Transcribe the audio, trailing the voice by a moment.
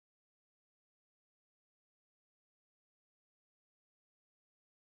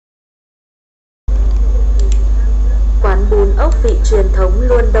vị truyền thống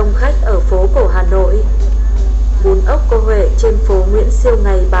luôn đông khách ở phố cổ Hà Nội. Bún ốc cô Huệ trên phố Nguyễn Siêu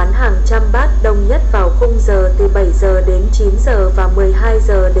ngày bán hàng trăm bát, đông nhất vào khung giờ từ 7 giờ đến 9 giờ và 12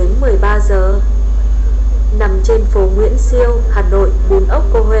 giờ đến 13 giờ. Nằm trên phố Nguyễn Siêu, Hà Nội, bún ốc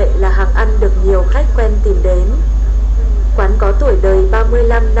cô Huệ là hàng ăn được nhiều khách quen tìm đến. Quán có tuổi đời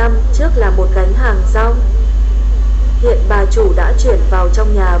 35 năm, trước là một gánh hàng rong. Hiện bà chủ đã chuyển vào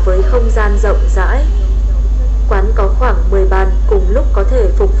trong nhà với không gian rộng rãi. Quán có khoảng 10 bàn, cùng lúc có thể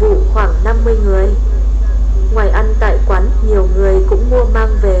phục vụ khoảng 50 người. Ngoài ăn tại quán, nhiều người cũng mua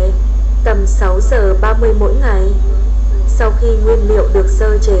mang về, tầm 6 giờ 30 mỗi ngày. Sau khi nguyên liệu được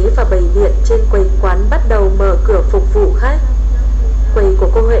sơ chế và bày biện trên quầy, quán bắt đầu mở cửa phục vụ khách. Quầy của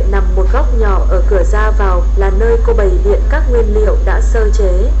cô Huệ nằm một góc nhỏ ở cửa ra vào, là nơi cô bày biện các nguyên liệu đã sơ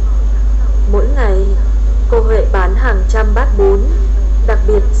chế. Mỗi ngày, cô Huệ bán hàng trăm bát bún. Đặc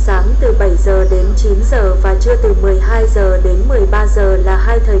biệt, sáng từ 7 giờ đến 9 giờ và trưa từ 12 giờ đến 13 giờ là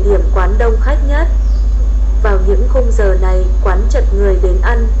hai thời điểm quán đông khách nhất. Vào những khung giờ này, quán chật người đến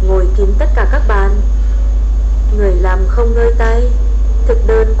ăn, ngồi kín tất cả các bàn. Người làm không ngơi tay. Thực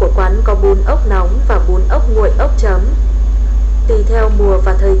đơn của quán có bún ốc nóng và bún ốc nguội ốc chấm. Tùy theo mùa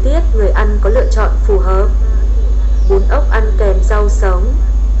và thời tiết, người ăn có lựa chọn phù hợp. Bún ốc ăn kèm rau sống.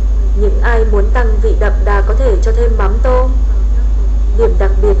 Những ai muốn tăng vị đậm đà có thể cho thêm mắm tôm. Điểm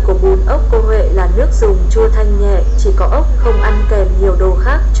đặc biệt của bún ốc cô Huệ là nước dùng chua thanh nhẹ, chỉ có ốc, không ăn kèm nhiều đồ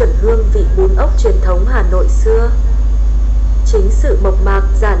khác, chuẩn hương vị bún ốc truyền thống Hà Nội xưa. Chính sự mộc mạc,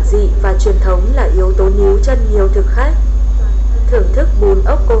 giản dị và truyền thống là yếu tố níu chân nhiều thực khách. Thưởng thức bún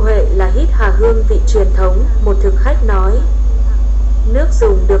ốc cô Huệ là hít hà hương vị truyền thống, một thực khách nói. Nước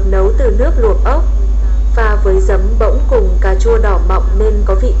dùng được nấu từ nước luộc ốc, pha với giấm bỗng cùng cà chua đỏ mọng nên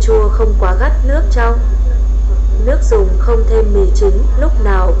có vị chua không quá gắt, nước trong. Nước dùng không thêm mì chính, lúc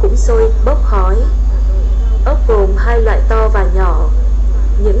nào cũng sôi, bốc khói. Ốc gồm hai loại to và nhỏ.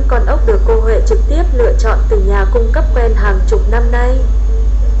 Những con ốc được cô Huệ trực tiếp lựa chọn từ nhà cung cấp quen hàng chục năm nay.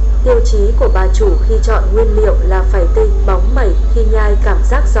 Tiêu chí của bà chủ khi chọn nguyên liệu là phải tươi, bóng mẩy, khi nhai cảm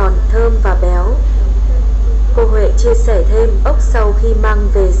giác giòn, thơm và béo. Cô Huệ chia sẻ thêm, ốc sau khi mang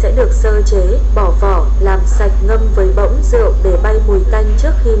về sẽ được sơ chế, bỏ vỏ, làm sạch, ngâm với bỗng rượu để bay mùi tanh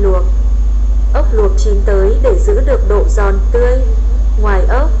trước khi luộc. Ốc luộc chín tới để giữ được độ giòn, tươi. Ngoài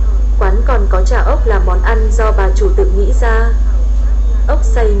ốc, quán còn có chả ốc là món ăn do bà chủ tự nghĩ ra. Ốc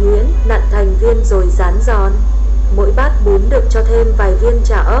xay nhuyễn, nặn thành viên rồi rán giòn. Mỗi bát bún được cho thêm vài viên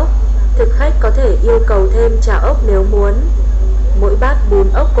chả ốc. Thực khách có thể yêu cầu thêm chả ốc nếu muốn. Mỗi bát bún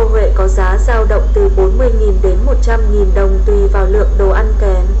ốc cô Huệ có giá dao động từ 40.000 đến 100.000 đồng tùy vào lượng đồ ăn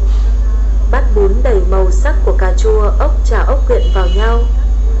kèm. Bát bún đầy màu sắc của cà chua, ốc, chả ốc quyện vào nhau.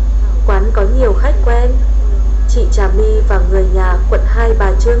 Quán có nhiều khách quen. Chị Trà My và người nhà quận Hai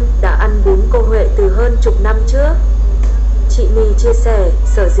Bà Trưng đã ăn bún cô Huệ từ hơn chục năm trước. Chị My chia sẻ,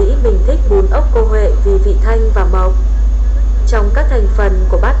 sở dĩ mình thích bún ốc cô Huệ vì vị thanh và mộc. Trong các thành phần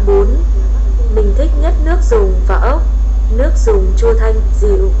của bát bún, mình thích nhất nước dùng và ốc. Nước dùng chua thanh,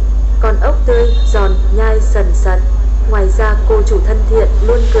 dịu, còn ốc tươi, giòn, nhai sần sật. Ngoài ra cô chủ thân thiện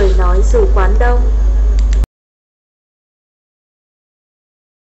luôn cười nói dù quán đông,